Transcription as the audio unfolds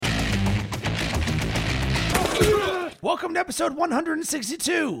Welcome to episode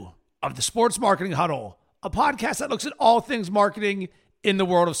 162 of the Sports Marketing Huddle, a podcast that looks at all things marketing in the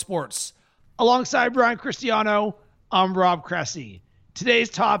world of sports. Alongside Brian Cristiano, I'm Rob Cressy. Today's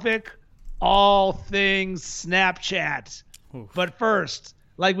topic, all things Snapchat. Oof. But first,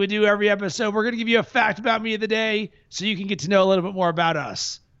 like we do every episode, we're going to give you a fact about me of the day so you can get to know a little bit more about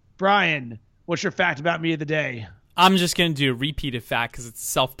us. Brian, what's your fact about me of the day? I'm just going to do a repeated fact because it's a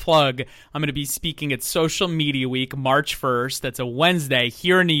self-plug. I'm going to be speaking at Social Media Week, March 1st. That's a Wednesday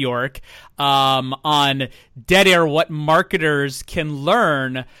here in New York on Dead Air, what marketers can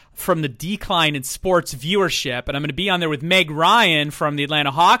learn from the decline in sports viewership. And I'm going to be on there with Meg Ryan from the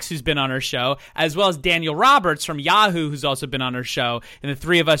Atlanta Hawks, who's been on our show, as well as Daniel Roberts from Yahoo, who's also been on our show. And the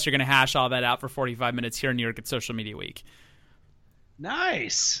three of us are going to hash all that out for 45 minutes here in New York at Social Media Week.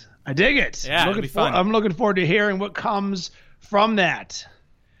 Nice. I dig it. Yeah, it'll be fun. I'm looking forward to hearing what comes from that.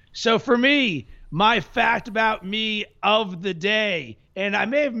 So for me, my fact about me of the day, and I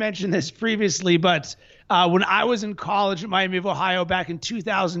may have mentioned this previously, but when I was in college at Miami of Ohio back in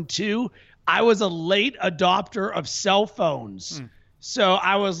 2002, I was a late adopter of cell phones. So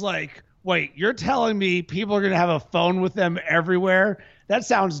I was like, wait, you're telling me people are going to have a phone with them everywhere? That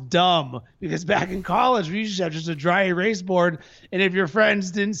sounds dumb, because back in college, we used to have just a dry erase board. And if your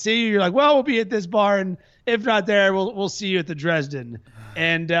friends didn't see you, you're like, well, we'll be at this bar. And if not there, we'll see you at the Dresden.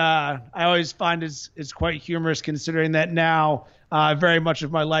 And I always find it's quite humorous, considering that now very much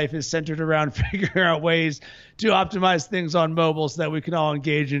of my life is centered around figuring out ways to optimize things on mobile so that we can all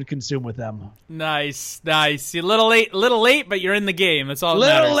engage and consume with them. Nice. You're a little late, but you're in the game. That's all that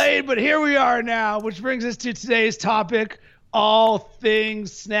matters. Little late, but here we are now, which brings us to today's topic, all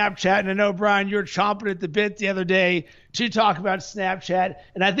things Snapchat. And I know, Brian, you were chomping at the bit the other day to talk about Snapchat.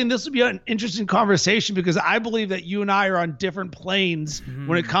 And I think this will be an interesting conversation because I believe that you and I are on different planes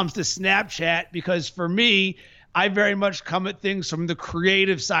when it comes to Snapchat. Because for me, I very much come at things from the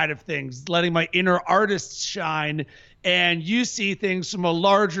creative side of things, letting my inner artist shine. And you see things from a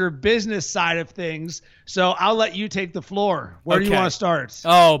larger business side of things. So I'll let you take the floor. Where do you want to start?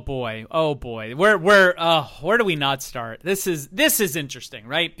 Oh boy. Where do we not start? This is interesting,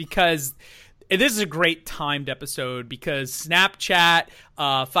 right? Because this is a great timed episode because Snapchat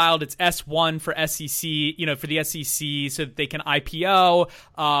filed its S1 for SEC, for the SEC so that they can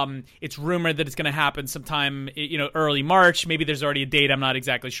IPO. It's rumored that it's going to happen sometime, early March. Maybe there's already a date. I'm not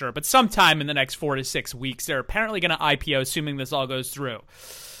exactly sure. But sometime in the next 4 to 6 weeks, they're apparently going to IPO, assuming this all goes through.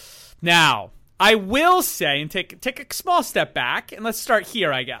 Now, I will say, and take a small step back, and let's start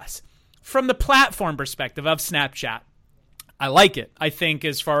here, I guess. From the platform perspective of Snapchat, I like it. I think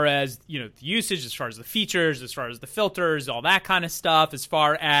as far as, the usage, as far as the features, as far as the filters, all that kind of stuff, as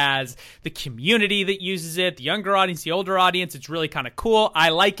far as the community that uses it, the younger audience, the older audience, it's really kind of cool. I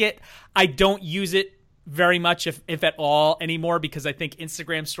like it. I don't use it very much, if at all, anymore, because I think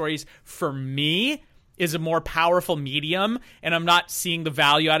Instagram stories, for me, is a more powerful medium, and I'm not seeing the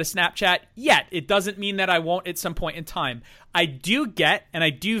value out of Snapchat yet. It doesn't mean that I won't at some point in time. I do get and I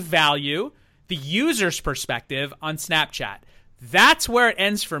do value the user's perspective on Snapchat. That's where it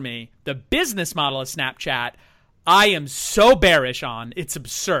ends for me. The business model of Snapchat, I am so bearish on. It's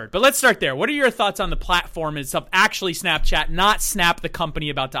absurd. But let's start there. What are your thoughts on the platform itself, actually Snapchat, not Snap, the company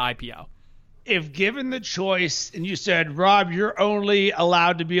about to IPO? If given the choice and you said, Rob, you're only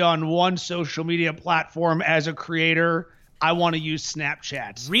allowed to be on one social media platform as a creator, I want to use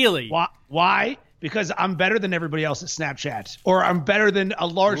Snapchat. Really? Why? Because I'm better than everybody else at Snapchat, or I'm better than a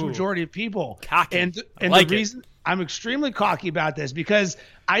large majority of people. Cocky. And the reason I'm extremely cocky about this, because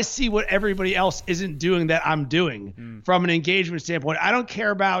I see what everybody else isn't doing that I'm doing from an engagement standpoint. I don't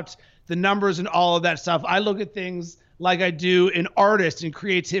care about the numbers and all of that stuff. I look at things like I do in artists and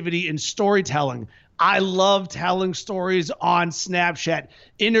creativity and storytelling. I love telling stories on Snapchat,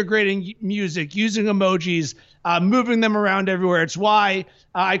 integrating music, using emojis, moving them around everywhere. It's why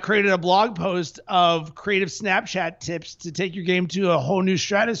I created a blog post of creative Snapchat tips to take your game to a whole new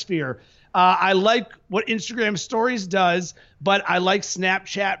stratosphere. I like what Instagram Stories does, but I like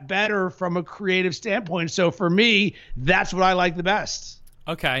Snapchat better from a creative standpoint. So for me, that's what I like the best.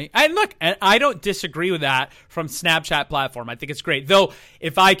 Okay. And look, I don't disagree with that from Snapchat platform. I think it's great. Though,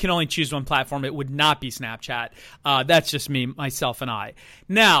 if I can only choose one platform, it would not be Snapchat. That's just me, myself, and I.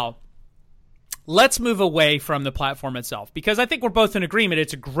 Now, let's move away from the platform itself, because I think we're both in agreement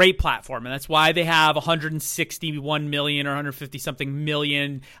it's a great platform, and that's why they have 161 million or 150 something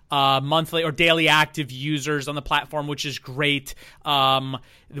million monthly or daily active users on the platform, which is great,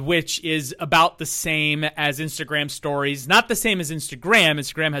 which is about the same as Instagram Stories. Not the same as Instagram.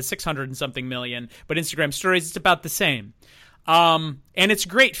 Instagram has 600 and something million, but Instagram Stories, it's about the same. And it's a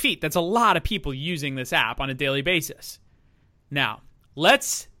great feat. That's a lot of people using this app on a daily basis. Now,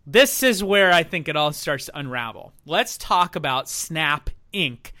 this is where I think it all starts to unravel. Let's talk about Snap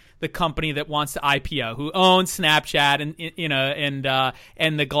Inc., the company that wants to IPO, who owns Snapchat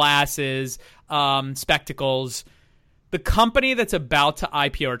and the glasses, spectacles. The company that's about to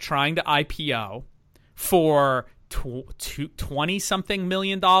IPO or trying to IPO for $20-something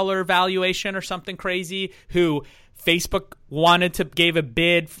million valuation or something crazy, who Facebook gave a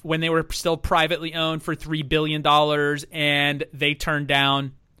bid when they were still privately owned for $3 billion, and they turned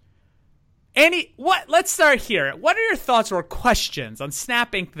down. Let's start here. What are your thoughts or questions on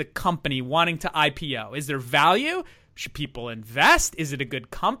Snap Inc., the company wanting to IPO? Is there value? Should people invest? Is it a good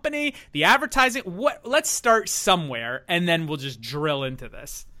company? The advertising? Let's start somewhere, and then we'll just drill into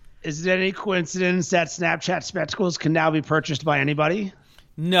this. Is it any coincidence that Snapchat spectacles can now be purchased by anybody?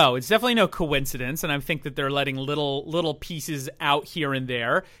 No, it's definitely no coincidence, and I think that they're letting little pieces out here and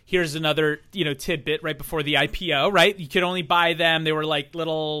there. Here's another, tidbit right before the IPO, right? You could only buy them. They were like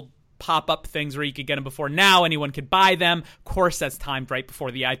little pop-up things where you could get them before. Now anyone could buy them. Of course, that's timed right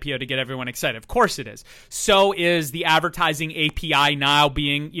before the IPO to get everyone excited. Of course it is. So is the advertising API now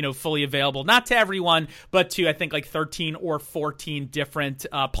being, fully available, not to everyone, but to, I think, like 13 or 14 different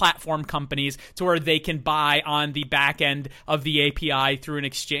platform companies, to where they can buy on the back end of the API through an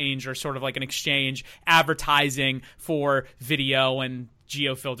exchange, or sort of like an exchange, advertising for video and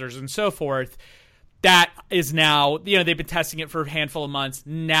geo filters and so forth. That is now, they've been testing it for a handful of months.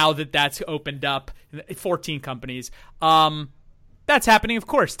 Now that's opened up, 14 companies. That's happening, of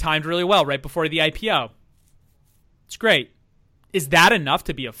course, timed really well right before the IPO. It's great. Is that enough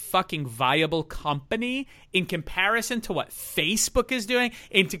to be a fucking viable company in comparison to what Facebook is doing,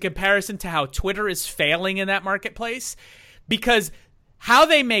 into comparison to how Twitter is failing in that marketplace? Because how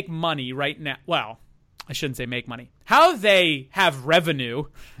they make money right now, well, I shouldn't say make money. How they have revenue,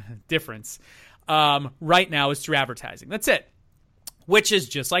 difference, right now is through advertising. That's it. Which is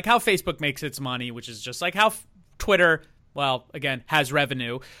just like how Facebook makes its money, which is just like how Twitter, well, again, has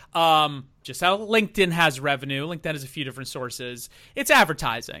revenue. Just how LinkedIn has revenue. LinkedIn has a few different sources. It's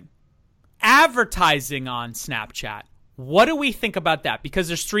advertising. Advertising on Snapchat. What do we think about that? Because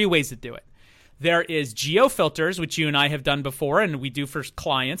there's three ways to do it. There is geo filters, which you and I have done before, and we do for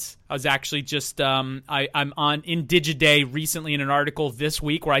clients. I was actually just I'm on in Digiday recently in an article this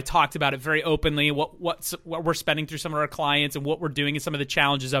week where I talked about it very openly, what we're spending through some of our clients and what we're doing and some of the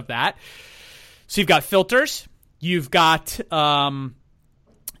challenges of that. So you've got filters, you've got the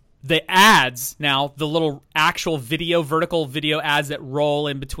ads now, the little actual vertical video ads that roll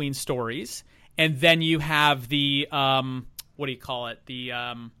in between stories, and then you have the what do you call it?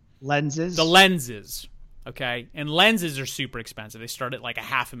 Lenses. The lenses, okay? And lenses are super expensive. They start at like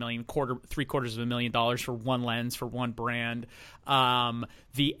 $500,000, $750,000 for one lens for one brand.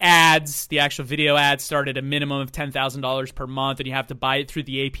 The ads, the actual video ads, start at a minimum of $10,000 per month, and you have to buy it through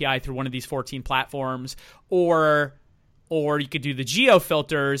the API through one of these 14 platforms, or you could do the geo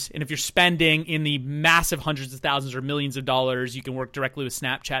filters, and if you're spending in the massive hundreds of thousands or millions of dollars, you can work directly with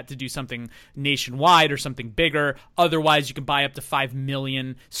Snapchat to do something nationwide or something bigger. Otherwise, you can buy up to 5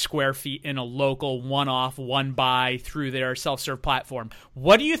 million square feet in a local one-off, one-buy through their self-serve platform.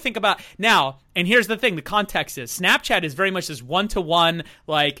 What do you think about now? And here's the thing, the context is Snapchat is very much this one-to-one,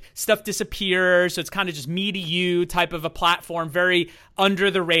 like stuff disappears, so it's kind of just me to you type of a platform, very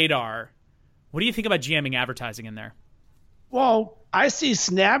under the radar. What do you think about jamming advertising in there? Well, I see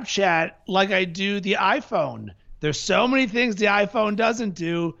Snapchat like I do the iPhone. There's so many things the iPhone doesn't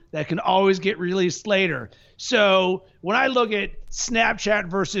do that can always get released later. So when I look at Snapchat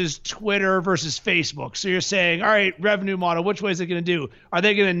versus Twitter versus Facebook, so you're saying, all right, revenue model, which way is it going to do? Are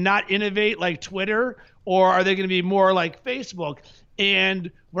they going to not innovate like Twitter, or are they going to be more like Facebook?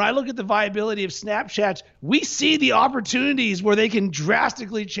 And when I look at the viability of Snapchat, we see the opportunities where they can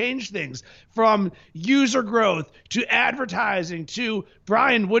drastically change things, from user growth to advertising to,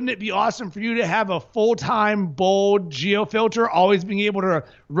 Brian, wouldn't it be awesome for you to have a full-time bold geo filter always being able to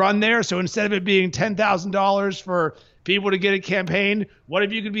run there? So instead of it being $10,000 for people to get a campaign, what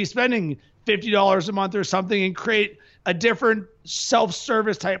if you could be spending $50 a month or something and create a different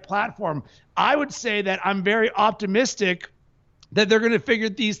self-service type platform? I would say that I'm very optimistic that they're going to figure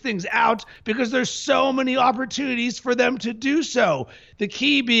these things out, because there's so many opportunities for them to do so. The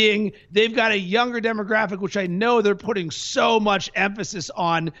key being they've got a younger demographic, which I know they're putting so much emphasis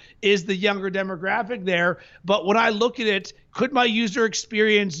on, is the younger demographic there. But when I look at it, could my user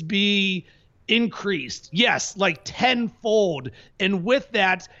experience be increased? Yes, like tenfold. And with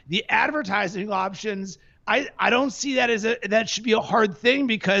that, the advertising options, I don't see that as that should be a hard thing,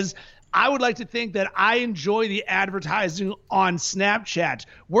 because I would like to think that I enjoy the advertising on Snapchat.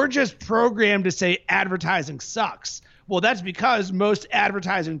 We're just programmed to say advertising sucks. Well, that's because most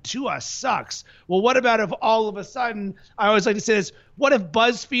advertising to us sucks. Well, what about if all of a sudden, I always like to say this, what if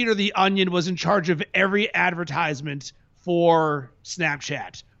BuzzFeed or The Onion was in charge of every advertisement for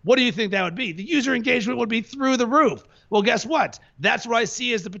Snapchat? What do you think that would be? The user engagement would be through the roof. Well, guess what? That's what I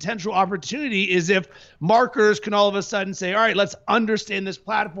see as the potential opportunity is if marketers can all of a sudden say, all right, let's understand this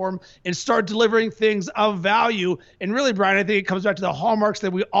platform and start delivering things of value. And really, Brian, I think it comes back to the hallmarks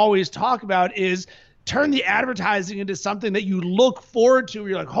that we always talk about is turn the advertising into something that you look forward to.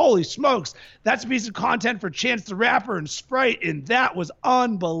 You're like, holy smokes, that's a piece of content for Chance the Rapper and Sprite, and that was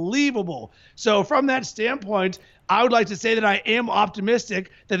unbelievable. So from that standpoint, I would like to say that I am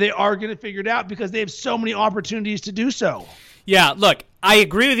optimistic that they are going to figure it out because they have so many opportunities to do so. Yeah, look, I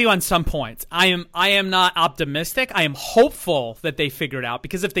agree with you on some points. I am not optimistic. I am hopeful that they figure it out,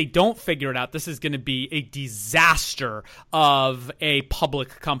 because if they don't figure it out, this is going to be a disaster of a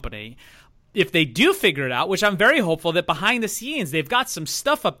public company. If they do figure it out, which I'm very hopeful that behind the scenes they've got some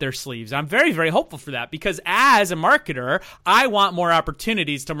stuff up their sleeves. I'm very, very hopeful for that, because as a marketer, I want more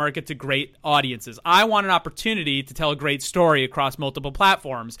opportunities to market to great audiences. I want an opportunity to tell a great story across multiple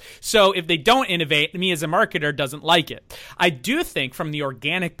platforms. So if they don't innovate, me as a marketer doesn't like it. I do think from the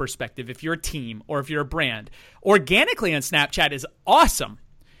organic perspective, if you're a team or if you're a brand, organically on Snapchat is awesome.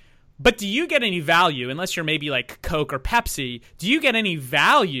 But do you get any value, unless you're maybe like Coke or Pepsi, do you get any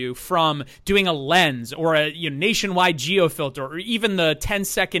value from doing a lens or a nationwide geo-filter or even the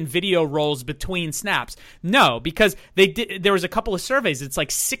 10-second video rolls between snaps? No, because there was a couple of surveys. It's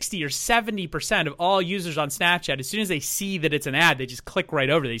like 60 or 70% of all users on Snapchat, as soon as they see that it's an ad, they just click right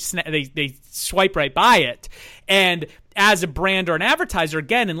over. They swipe right by it. And as a brand or an advertiser,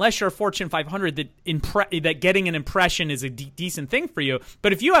 again, unless you're a Fortune 500, that getting an impression is a decent thing for you.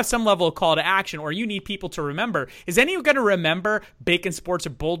 But if you have some level of call to action, or you need people to remember, is anyone going to remember Bacon Sports or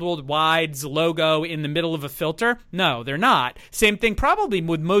Bold Worldwide's logo in the middle of a filter? No, they're not. Same thing probably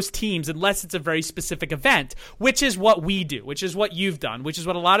with most teams, unless it's a very specific event, which is what we do, which is what you've done, which is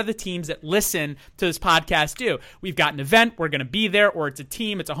what a lot of the teams that listen to this podcast do. We've got an event, we're going to be there, or it's a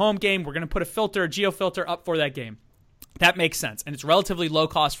team, it's a home game, we're going to put a filter, a geo filter up for that game. That makes sense, and it's relatively low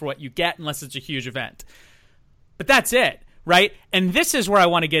cost for what you get unless it's a huge event. But that's it, right? And this is where I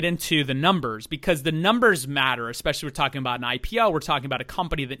want to get into the numbers, because the numbers matter, especially we're talking about an IPO, we're talking about a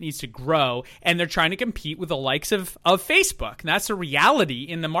company that needs to grow, and they're trying to compete with the likes of Facebook. And that's a reality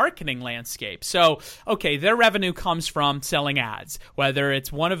in the marketing landscape. So, okay, their revenue comes from selling ads, whether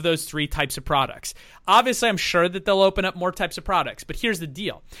it's one of those three types of products. Obviously, I'm sure that they'll open up more types of products, but here's the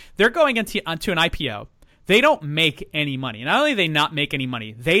deal. They're going onto an IPO. They don't make any money. Not only do they not make any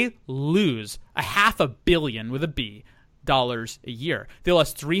money, they lose $500 million with a B dollars a year. They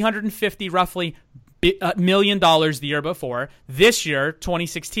lost $350 roughly million the year before. This year,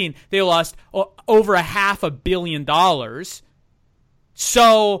 2016, they lost over $500 million.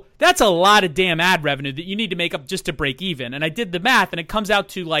 So that's a lot of damn ad revenue that you need to make up just to break even. And I did the math, and it comes out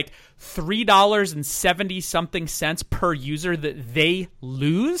to like $3.70 something cents per user that they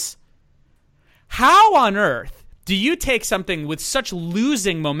lose. How on earth do you take something with such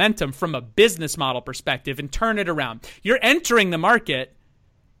losing momentum from a business model perspective and turn it around? You're entering the market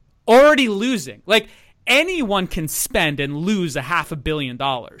already losing. Like, anyone can spend and lose $500 million.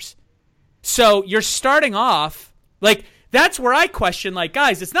 So you're starting off, like, that's where I question, like,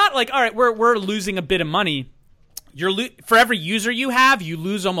 guys, it's not like, all right, we're losing a bit of money. For every user you have, you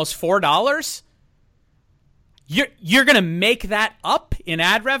lose almost $4. You're going to make that up in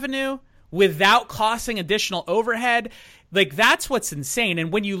ad revenue without costing additional overhead. Like, that's what's insane.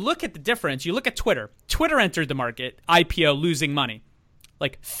 And when you look at the difference, you look at Twitter. Twitter entered the market, IPO, losing money.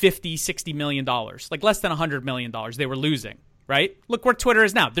 Like $50, $60 million. Like less than $100 million they were losing, right? Look where Twitter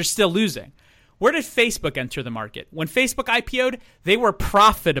is now. They're still losing. Where did Facebook enter the market? When Facebook IPO'd, they were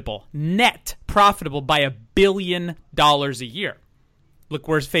profitable, net profitable by $1 billion a year. Look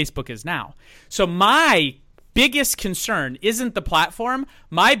where Facebook is now. So my biggest concern isn't the platform.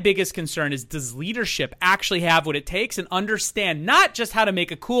 My biggest concern is, does leadership actually have what it takes and understand not just how to make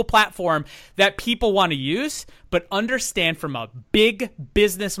a cool platform that people want to use, but understand from a big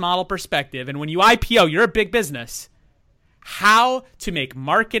business model perspective. And when you IPO, you're a big business, how to make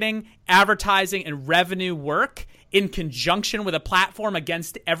marketing, advertising, and revenue work in conjunction with a platform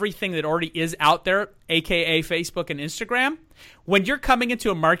against everything that already is out there, aka Facebook and Instagram. When you're coming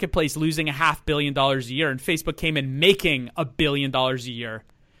into a marketplace losing $500 million a year and Facebook came in making $1 billion a year,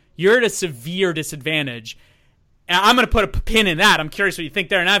 you're at a severe disadvantage. And I'm going to put a pin in that. I'm curious what you think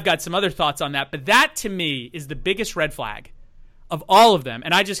there, and I've got some other thoughts on that. But that, to me, is the biggest red flag of all of them.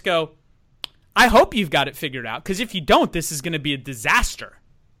 And I just go, I hope you've got it figured out, because if you don't, this is going to be a disaster.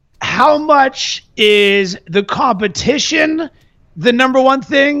 How much is the competition the number one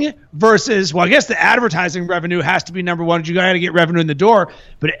thing versus, well, I guess the advertising revenue has to be number one. You got to get revenue in the door.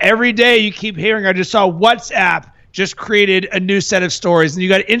 But every day you keep hearing, I just saw WhatsApp just created a new set of stories, and you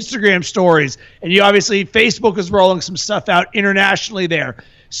got Instagram stories, and you obviously Facebook is rolling some stuff out internationally there.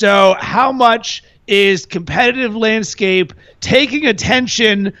 So how much is competitive landscape taking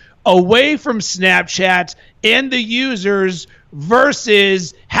attention away from Snapchat and the users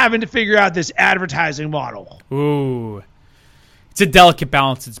versus having to figure out this advertising model? Ooh, it's a delicate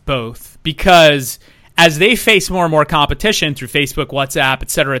balance. It's both, because as they face more and more competition through Facebook, WhatsApp, et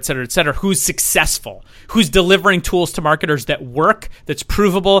cetera, who's successful, who's delivering tools to marketers that work, that's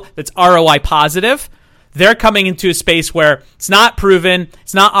provable, that's ROI positive, they're coming into a space where it's not proven,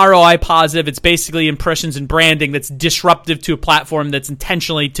 it's not ROI positive, it's basically impressions and branding that's disruptive to a platform that's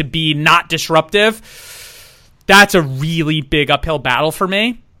intentionally to be not disruptive. That's a really big uphill battle for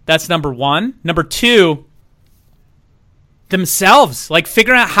me. That's number one. Number two, themselves, like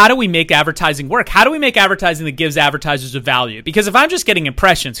figuring out, how do we make advertising work? How do we make advertising that gives advertisers a value? Because if I'm just getting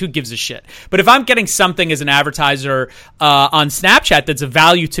impressions, who gives a shit? But if I'm getting something as an advertiser on Snapchat that's a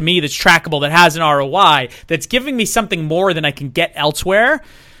value to me, that's trackable, that has an ROI, that's giving me something more than I can get elsewhere,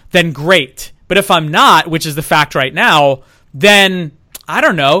 then great. But if I'm not, which is the fact right now, then I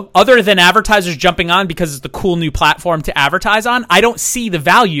don't know, other than advertisers jumping on because it's the cool new platform to advertise on, I don't see the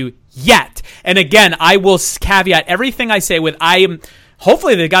value yet. And again, I will caveat everything I say with,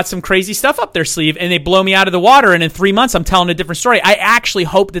 hopefully they got some crazy stuff up their sleeve and they blow me out of the water, and in 3 months I'm telling a different story. I actually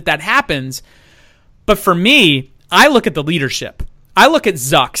hope that happens. But for me, I look at the leadership. I look at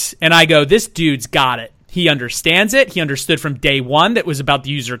Zucks and I go, this dude's got it. He understands it. He understood from day one that it was about the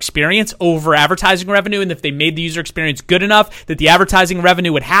user experience over advertising revenue, and if they made the user experience good enough that the advertising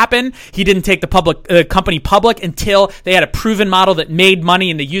revenue would happen. He didn't take the company public until they had a proven model that made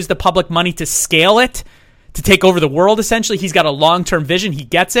money, and they used the public money to scale it, to take over the world, essentially. He's got a long-term vision. He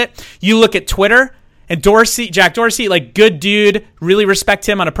gets it. You look at Twitter, and Jack Dorsey, like, good dude, really respect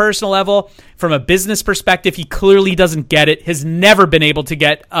him on a personal level. From a business perspective, he clearly doesn't get it, has never been able to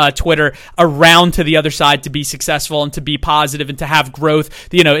get Twitter around to the other side to be successful and to be positive and to have growth.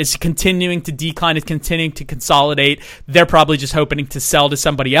 You know, it's continuing to decline, it's continuing to consolidate. They're probably just hoping to sell to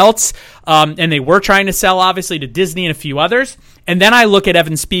somebody else. And they were trying to sell, obviously, to Disney and a few others. And then I look at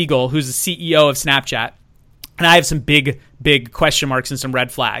Evan Spiegel, who's the CEO of Snapchat, and I have some big question marks and some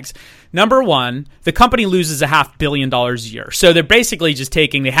red flags. Number one, the company loses $500 million a year. So they're basically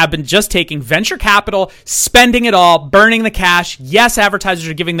they have been just taking venture capital, spending it all, burning the cash. Yes, advertisers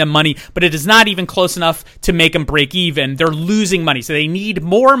are giving them money, but it is not even close enough to make them break even. They're losing money. So they need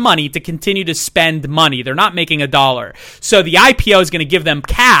more money to continue to spend money. They're not making a dollar. So the IPO is going to give them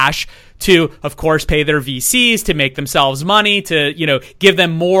cash to, of course, pay their VCs, to make themselves money, to, give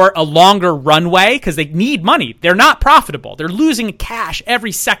them a longer runway, because they need money. They're not profitable. They're losing cash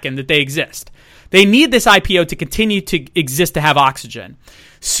every second that they exist. They need this IPO to continue to exist, to have oxygen.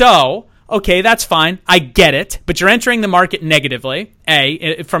 So, okay, that's fine. I get it. But you're entering the market negatively,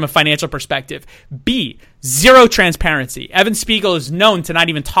 A, from a financial perspective. B, zero transparency. Evan Spiegel is known to not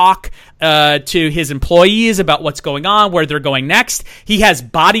even talk to his employees about what's going on, where they're going next. He has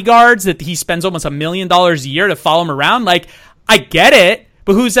bodyguards that he spends almost $1 million a year to follow him around. Like, I get it.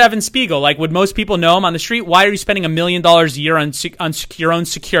 But who's Evan Spiegel? Like, would most people know him on the street? Why are you spending $1 million a year on your own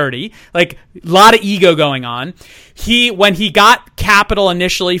security? Like, a lot of ego going on. When he got capital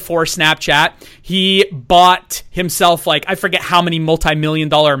initially for Snapchat, he bought himself, like, I forget how many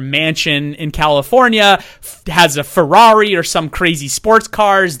multi-million-dollar mansion in California, has a Ferrari or some crazy sports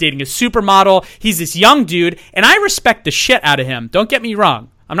cars, dating a supermodel. He's this young dude, and I respect the shit out of him. Don't get me wrong.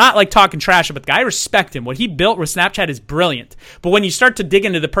 I'm not like talking trash about the guy. I respect him. What he built with Snapchat is brilliant. But when you start to dig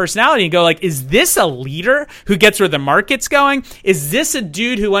into the personality and go like, is this a leader who gets where the market's going? Is this a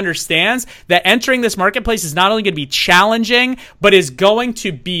dude who understands that entering this marketplace is not only going to be challenging, but is going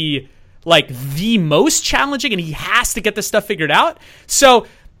to be like the most challenging, and he has to get this stuff figured out? So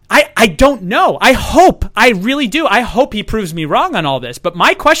I don't know. I really do. I hope he proves me wrong on all this. But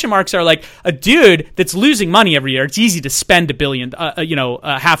my question marks are like, a dude that's losing money every year. It's easy to spend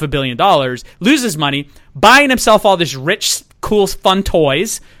 $500 million, loses money, buying himself all this rich, cool, fun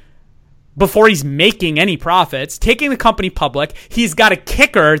toys before he's making any profits, taking the company public. He's got a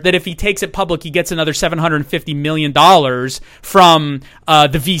kicker that if he takes it public, he gets another $750 million from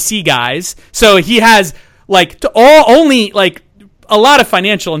the VC guys. So he has a lot of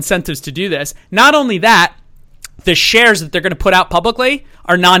financial incentives to do this. Not only that, the shares that they're going to put out publicly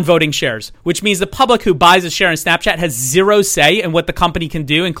are non-voting shares, which means the public who buys a share in Snapchat has zero say in what the company can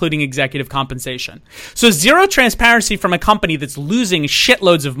do, including executive compensation. So zero transparency from a company that's losing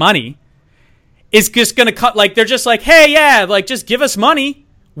shitloads of money is just going to cut, like, they're just like, hey, yeah, like, just give us money.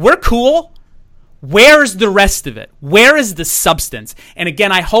 We're cool. Where's the rest of it? Where is the substance? And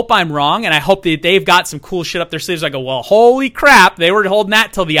again, I hope I'm wrong, and I hope that they've got some cool shit up their sleeves. I go, well, holy crap, they were holding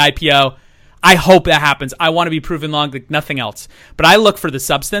that till the IPO. I hope that happens. I want to be proven wrong like nothing else. But I look for the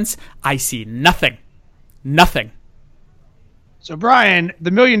substance. I see nothing. Nothing. So, Brian,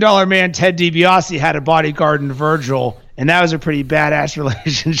 the $1 Million Man, Ted DiBiase, had a bodyguard in Virgil, and that was a pretty badass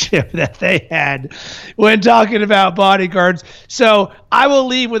relationship that they had when talking about bodyguards. So I will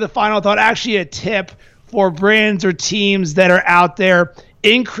leave with a final thought, actually a tip for brands or teams that are out there.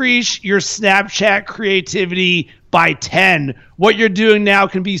 Increase your Snapchat creativity by 10. What you're doing now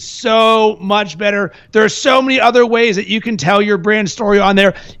can be so much better. There are so many other ways that you can tell your brand story on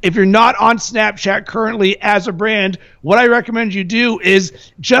there. If you're not on Snapchat currently as a brand, what I recommend you do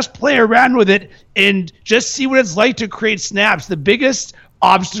is just play around with it and just see what it's like to create snaps. The biggest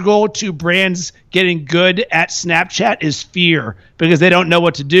obstacle to brands getting good at Snapchat is fear, because they don't know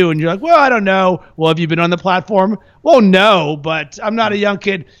what to do. And you're like, well, I don't know. Well, have you been on the platform? Well, no, but I'm not a young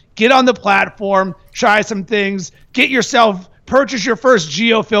kid. Get on the platform, try some things, purchase your first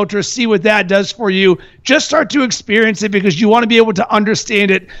geo filter, see what that does for you. Just start to experience it, because you want to be able to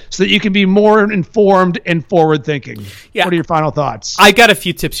understand it so that you can be more informed and forward thinking. Yeah. What are your final thoughts? I got a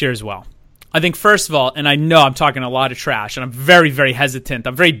few tips here as well. I think, first of all, and I know I'm talking a lot of trash, and I'm very, very hesitant.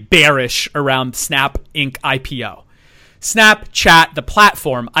 I'm very bearish around Snap Inc. IPO. Snapchat, the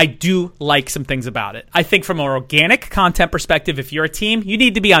platform, I do like some things about it. I think from an organic content perspective, if you're a team, you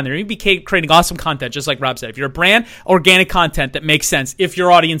need to be on there. You need to be creating awesome content, just like Rob said. If you're a brand, organic content that makes sense if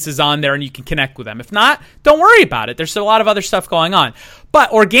your audience is on there and you can connect with them. If not, don't worry about it. There's a lot of other stuff going on.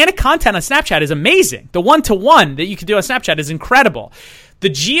 But organic content on Snapchat is amazing. The one-to-one that you can do on Snapchat is incredible. The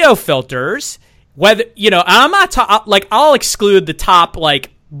geo filters, whether, I'm not I'll exclude the top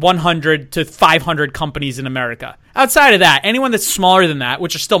 100 to 500 companies in America. Outside of that, anyone that's smaller than that,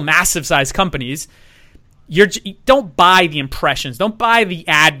 which are still massive size companies, don't buy the impressions. Don't buy the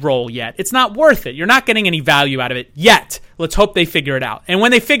ad roll yet. It's not worth it. You're not getting any value out of it yet. Let's hope they figure it out. And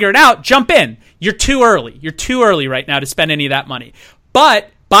when they figure it out, jump in. You're too early. You're too early right now to spend any of that money. But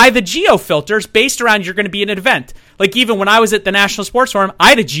buy the geo filters based around you're going to be in an event. Like even when I was at the National Sports Forum, I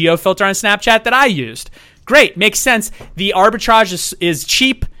had a geo filter on Snapchat that I used. Great. Makes sense. The arbitrage is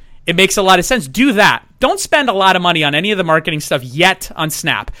cheap. It makes a lot of sense. Do that. Don't spend a lot of money on any of the marketing stuff yet on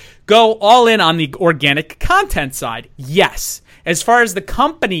Snap. Go all in on the organic content side. Yes. As far as the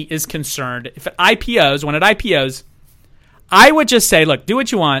company is concerned, when it IPOs, I would just say, look, do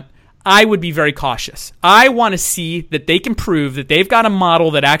what you want. I would be very cautious. I want to see that they can prove that they've got a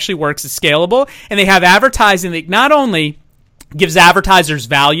model that actually works, is scalable, and they have advertising that not only gives advertisers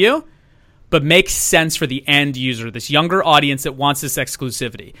value, but makes sense for the end user, this younger audience that wants this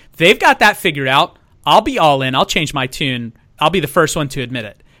exclusivity. If they've got that figured out, I'll be all in. I'll change my tune. I'll be the first one to admit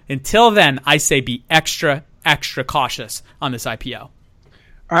it. Until then, I say be extra, extra cautious on this IPO.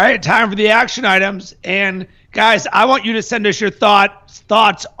 All right, time for the action items. And guys, I want you to send us your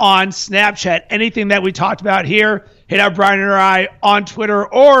thoughts on Snapchat. Anything that we talked about here, hit up Brian and I on Twitter.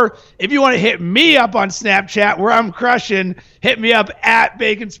 Or if you want to hit me up on Snapchat, where I'm crushing, hit me up at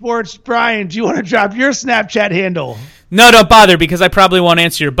Bacon Sports. Brian, do you want to drop your Snapchat handle? No, don't bother, because I probably won't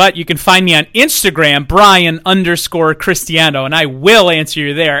answer you. But you can find me on Instagram, Brian_Cristiano, and I will answer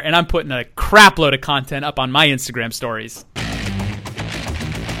you there. And I'm putting a crap load of content up on my Instagram stories.